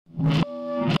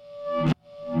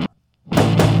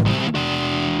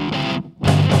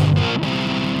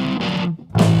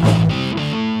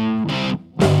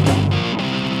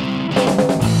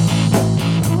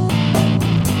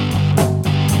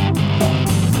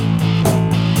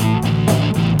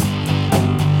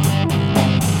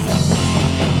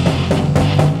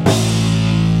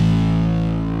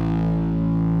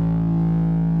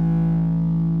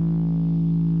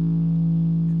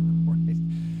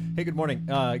Good morning.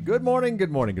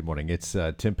 Good morning. It's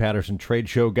Tim Patterson, Trade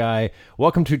Show Guy.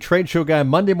 Welcome to Trade Show Guy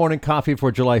Monday Morning Coffee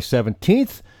for July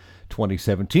 17th,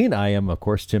 2017. I am, of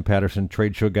course, Tim Patterson,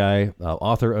 Trade Show Guy,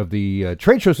 author of the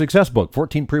Trade Show Success Book,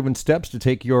 14 Proven Steps to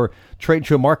Take Your Trade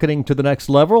Show Marketing to the Next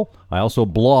Level. I also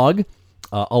blog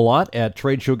a lot at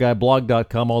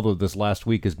tradeshowguyblog.com, although this last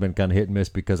week has been kind of hit and miss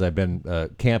because I've been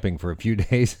camping for a few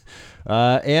days.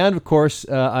 And, of course,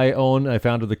 I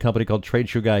founded the company called Trade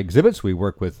Show Guy Exhibits. We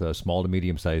work with small to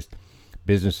medium-sized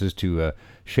businesses to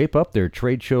shape up their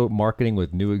trade show marketing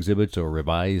with new exhibits or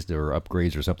revised or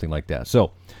upgrades or something like that.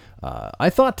 So I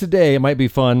thought today it might be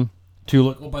fun to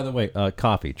look. Oh, by the way,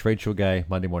 coffee, Trade Show Guy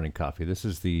Monday Morning Coffee. This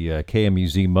is the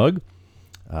KMUZ mug.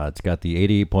 It's got the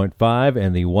 88.5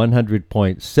 and the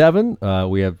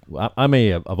 100.7. I'm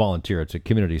a volunteer. It's a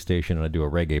community station, and I do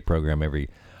a reggae program every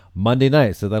Monday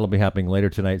night. So that'll be happening later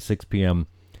tonight, 6 p.m.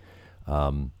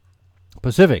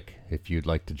 Pacific. If you'd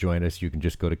like to join us, you can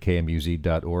just go to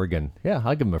kmuz.org. And, yeah,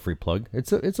 I'll give them a free plug.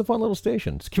 It's a fun little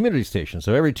station. It's a community station.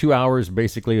 So every 2 hours,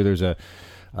 basically, there's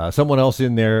someone else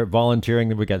in there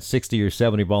volunteering. We got 60 or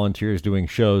 70 volunteers doing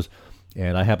shows.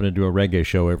 And I happen to do a reggae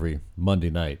show every Monday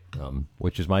night,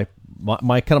 which is my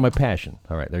kind of my passion.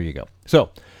 All right, there you go.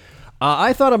 So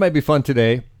I thought it might be fun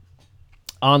today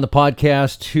on the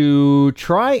podcast to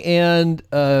try and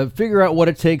figure out what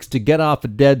it takes to get off a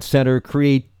dead center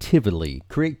creatively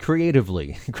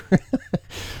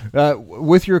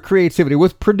with your creativity,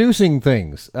 with producing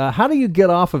things. How do you get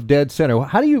off of dead center?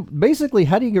 How do you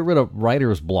get rid of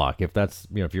writer's block if that's,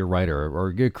 if you're a writer or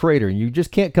a creator and you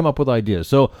just can't come up with ideas?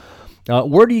 So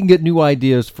where do you get new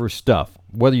ideas for stuff?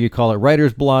 Whether you call it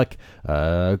writer's block,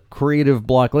 creative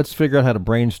block, let's figure out how to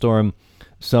brainstorm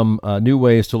some new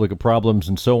ways to look at problems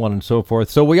and so on and so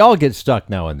forth. So we all get stuck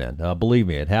now and then. Believe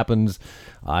me, it happens.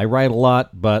 I write a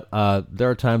lot, but there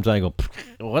are times I go,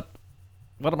 what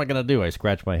am I going to do? I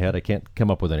scratch my head. I can't come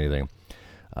up with anything.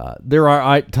 There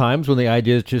are times when the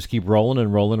ideas just keep rolling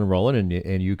and rolling and rolling,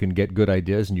 and you can get good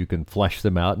ideas and you can flesh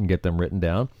them out and get them written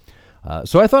down.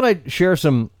 So I thought I'd share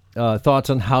some thoughts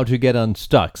on how to get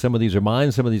unstuck. Some of these are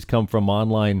mine. Some of these come from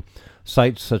online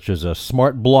sites such as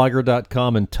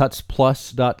smartblogger.com and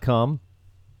tutsplus.com.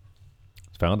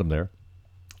 Found them there.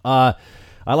 I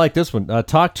like this one.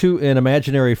 Talk to an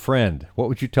imaginary friend. What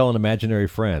would you tell an imaginary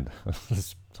friend? This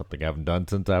is something I haven't done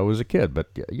since I was a kid,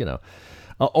 but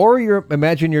or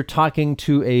imagine you're talking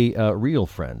to a real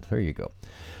friend. There you go.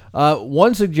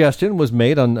 One suggestion was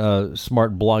made on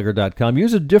smartblogger.com.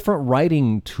 Use a different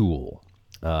writing tool.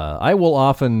 I will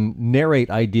often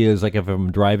narrate ideas, like if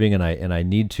I'm driving and I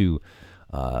need to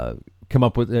come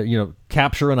up with,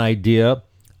 capture an idea.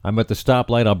 I'm at the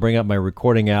stoplight. I'll bring up my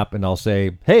recording app and I'll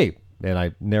say, "Hey," and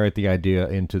I narrate the idea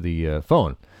into the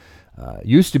phone.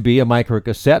 Used to be a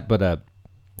microcassette, but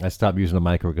I stopped using a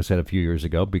microcassette a few years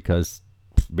ago because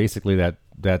basically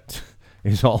that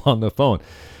is all on the phone.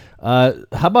 How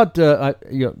about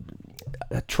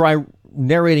try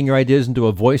narrating your ideas into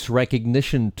a voice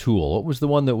recognition tool? What was the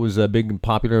one that was big and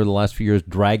popular the last few years?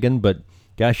 Dragon, but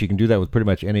gosh, you can do that with pretty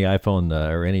much any iPhone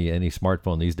or any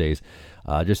smartphone these days.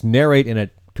 Just narrate and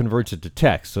it converts it to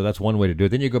text. So that's one way to do it.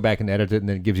 Then you go back and edit it, and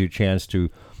then it gives you a chance to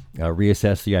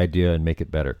reassess the idea and make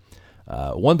it better.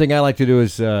 One thing I like to do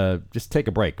is just take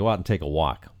a break. Go out and take a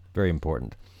walk. Very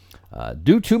important.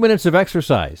 Do 2 minutes of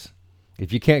exercise.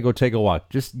 If you can't go take a walk,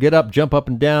 just get up, jump up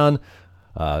and down,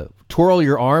 twirl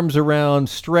your arms around,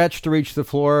 stretch to reach the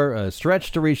floor,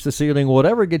 stretch to reach the ceiling,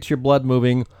 whatever gets your blood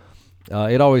moving.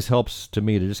 It always helps to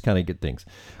me to just kind of get things.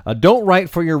 Don't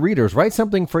write for your readers. Write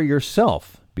something for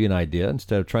yourself. Be an idea.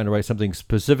 Instead of trying to write something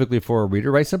specifically for a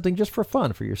reader, write something just for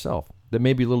fun for yourself that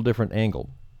may be a little different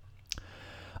angle.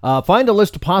 Find a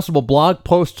list of possible blog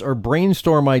posts or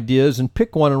brainstorm ideas and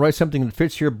pick one and write something that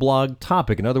fits your blog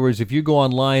topic. In other words, if you go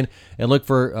online and look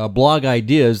for blog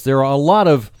ideas, there are a lot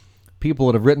of people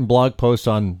that have written blog posts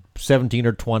on 17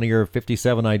 or 20 or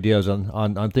 57 ideas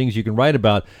on things you can write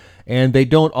about, and they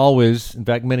don't always, in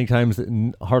fact, many times,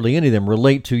 hardly any of them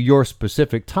relate to your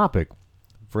specific topic.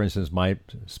 For instance, my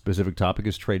specific topic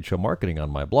is trade show marketing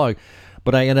on my blog,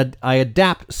 but I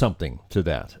adapt something to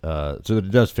that so that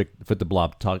it does fit the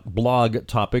blog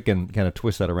topic and kind of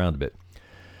twist that around a bit.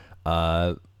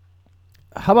 How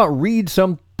about read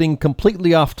something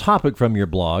completely off topic from your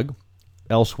blog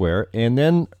elsewhere, and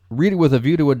then read it with a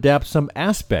view to adapt some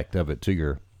aspect of it to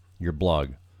your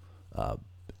blog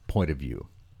point of view.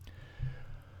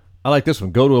 I like this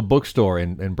one. Go to a bookstore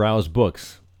and browse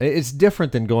books. It's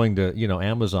different than going to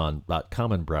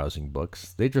Amazon.com and browsing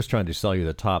books. They're just trying to sell you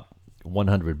the top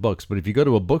 100 books. But if you go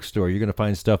to a bookstore, you're going to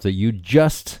find stuff that you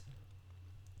just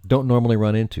don't normally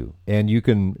run into, and you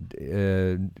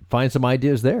can find some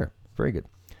ideas there. Very good.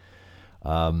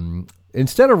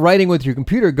 Instead of writing with your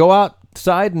computer, go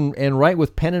outside and write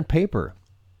with pen and paper.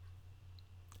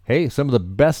 Hey, some of the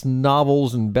best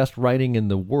novels and best writing in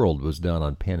the world was done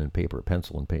on pen and paper,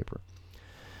 pencil and paper.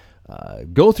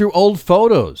 Go through old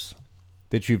photos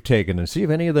that you've taken and see if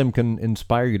any of them can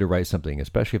inspire you to write something,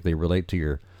 especially if they relate to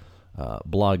your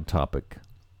blog topic.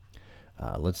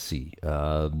 Let's see.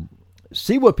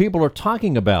 See what people are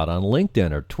talking about on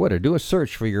LinkedIn or Twitter. Do a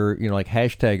search for your, like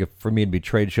hashtag for me to be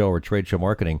trade show or trade show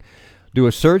marketing. Do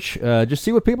a search, just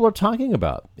see what people are talking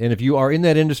about. And if you are in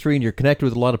that industry and you're connected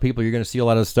with a lot of people, you're going to see a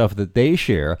lot of stuff that they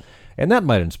share, and that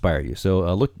might inspire you.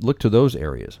 So look to those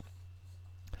areas.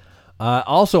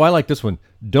 Also, I like this one.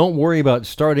 Don't worry about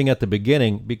starting at the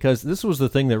beginning, because this was the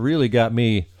thing that really got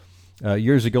me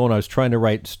years ago when I was trying to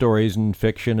write stories and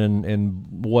fiction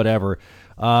and whatever.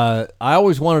 I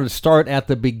always wanted to start at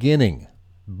the beginning,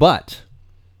 but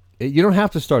you don't have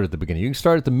to start at the beginning. You can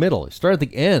start at the middle. Start at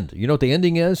the end. You know what the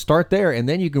ending is? Start there, and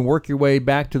then you can work your way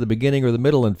back to the beginning or the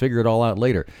middle and figure it all out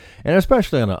later. And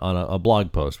especially on a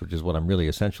blog post, which is what I'm really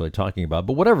essentially talking about.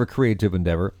 But whatever creative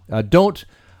endeavor, don't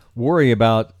worry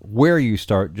about where you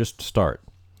start. Just start.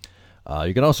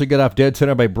 You can also get off dead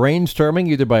center by brainstorming,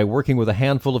 either by working with a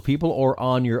handful of people or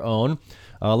on your own.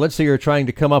 Let's say you're trying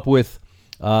to come up with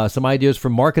some ideas for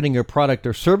marketing your product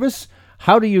or service.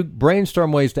 How do you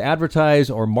brainstorm ways to advertise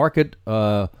or market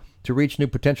to reach new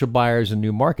potential buyers and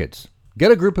new markets? Get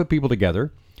a group of people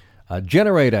together,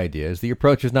 generate ideas. The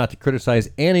approach is not to criticize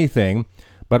anything,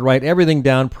 but write everything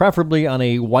down, preferably on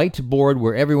a whiteboard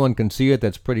where everyone can see it.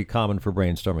 That's pretty common for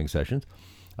brainstorming sessions.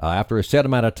 After a set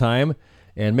amount of time,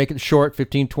 and make it short,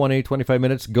 15, 20, 25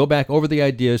 minutes, go back over the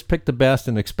ideas, pick the best,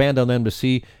 and expand on them to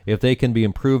see if they can be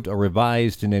improved or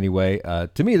revised in any way.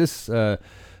 To me, this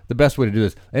the best way to do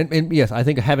this. And yes, I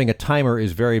think having a timer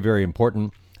is very, very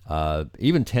important.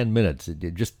 Even 10 minutes,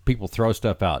 just people throw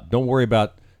stuff out. Don't worry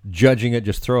about judging it,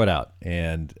 just throw it out.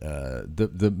 And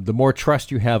the more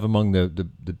trust you have among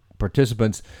the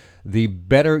participants, the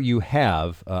better you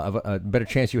have, a better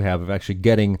chance you have of actually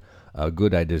getting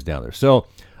good ideas down there. So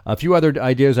a few other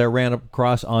ideas I ran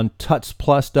across on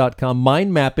tutsplus.com.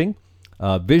 Mind mapping,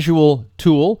 visual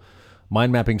tool.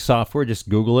 Mind mapping software, just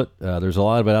Google it. There's a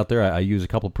lot of it out there. I use a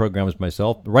couple of programs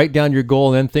myself. Write down your goal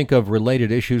and then think of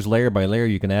related issues layer by layer.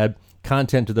 You can add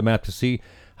content to the map to see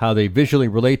how they visually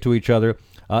relate to each other.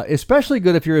 Especially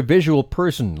good if you're a visual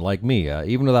person like me.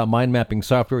 Even without mind mapping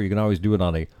software, you can always do it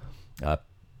on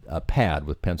a pad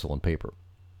with pencil and paper.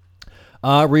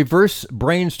 Reverse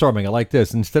brainstorming. I like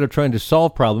this. Instead of trying to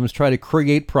solve problems, try to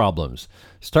create problems.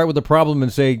 Start with a problem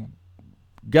and say,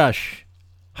 gosh,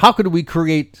 how could we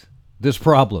create this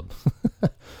problem?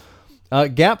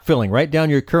 Gap filling. Write down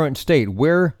your current state,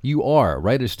 where you are.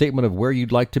 Write a statement of where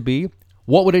you'd like to be.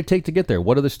 What would it take to get there?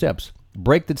 What are the steps?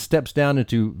 Break the steps down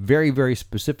into very, very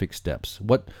specific steps.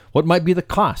 What might be the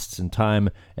costs in time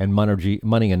and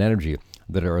money and energy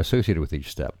that are associated with each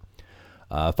step?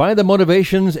 Find the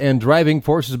motivations and driving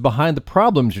forces behind the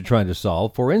problems you're trying to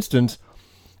solve. For instance,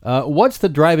 what's the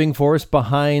driving force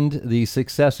behind the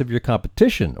success of your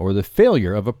competition or the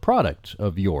failure of a product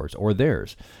of yours or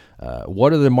theirs?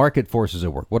 What are the market forces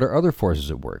at work? What are other forces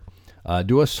at work?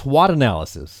 Do a SWOT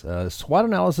analysis. SWOT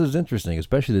analysis is interesting,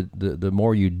 especially the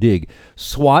more you dig.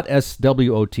 SWOT,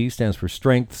 S-W-O-T, stands for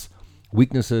strengths,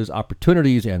 weaknesses,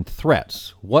 opportunities, and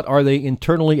threats. What are they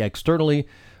internally, externally,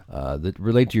 that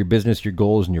relate to your business, your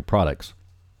goals, and your products?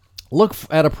 Look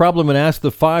at a problem and ask the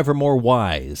 5 or more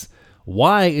whys.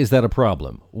 Why is that a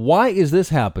problem? Why is this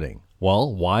happening?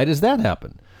 Well, why does that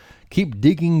happen? Keep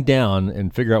digging down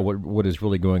and figure out what is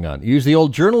really going on. Use the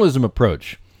old journalism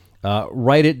approach.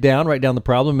 Write down the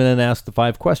problem, and then ask the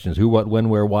 5 questions: who, what, when,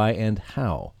 where, why, and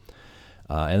how.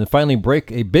 And then finally, break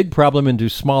a big problem into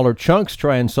smaller chunks.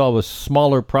 Try and solve a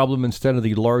smaller problem instead of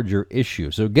the larger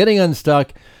issue. So getting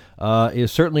unstuck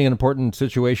is certainly an important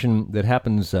situation that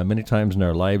happens many times in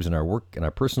our lives, in our work, in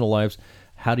our personal lives.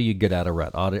 How do you get out of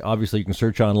rut? Obviously, you can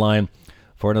search online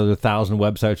for another 1,000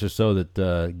 websites or so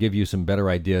that give you some better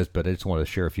ideas, but I just want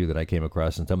to share a few that I came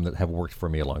across and some that have worked for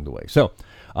me along the way. So,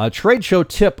 trade show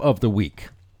tip of the week.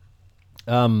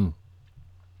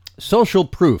 Social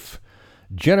proof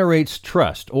generates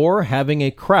trust, or having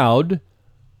a crowd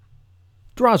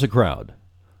draws a crowd.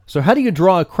 So how do you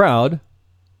draw a crowd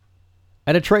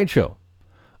at a trade show?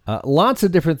 Lots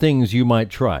of different things you might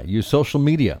try. Use social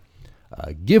media.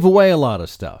 Give away a lot of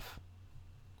stuff,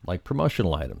 like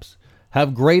promotional items.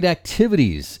 Have great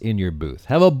activities in your booth.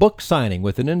 Have a book signing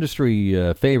with an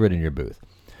industry favorite in your booth.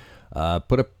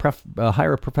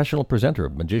 Hire a professional presenter,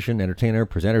 magician, entertainer,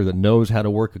 presenter that knows how to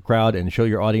work a crowd and show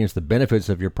your audience the benefits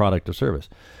of your product or service.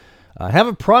 Have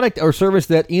a product or service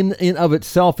that in of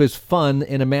itself is fun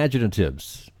and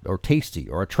imaginative or tasty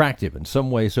or attractive in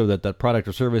some way so that that product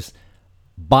or service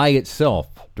by itself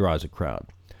draws a crowd.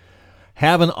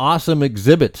 Have an awesome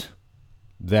exhibit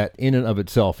that in and of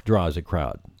itself draws a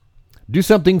crowd. Do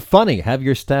something funny. Have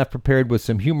your staff prepared with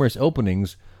some humorous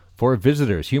openings for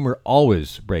visitors. Humor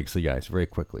always breaks the ice very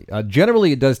quickly.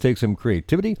 Generally, it does take some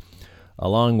creativity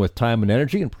along with time and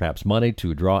energy and perhaps money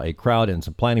to draw a crowd and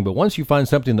some planning. But once you find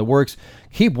something that works,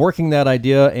 keep working that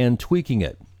idea and tweaking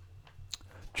it.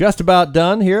 Just about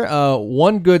done here.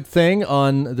 One good thing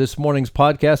on this morning's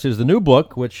podcast is the new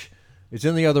book, which is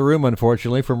in the other room,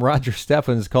 unfortunately, from Roger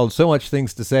Steffens, called So Much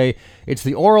Things to Say. It's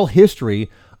the oral history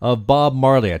of Bob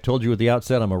Marley. I told you at the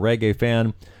outset I'm a reggae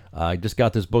fan. I just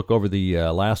got this book over the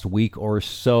last week or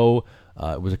so.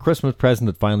 It was a Christmas present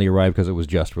that finally arrived because it was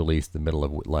just released in the middle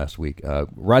of last week.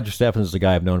 Roger Steffens is a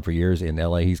guy I've known for years in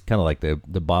L.A. He's kind of like the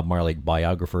Bob Marley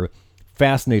biographer.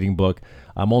 Fascinating book.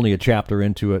 I'm only a chapter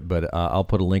into it, but I'll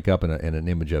put a link up and an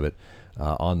image of it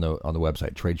on the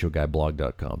website,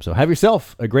 tradeshowguyblog.com. So have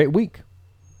yourself a great week.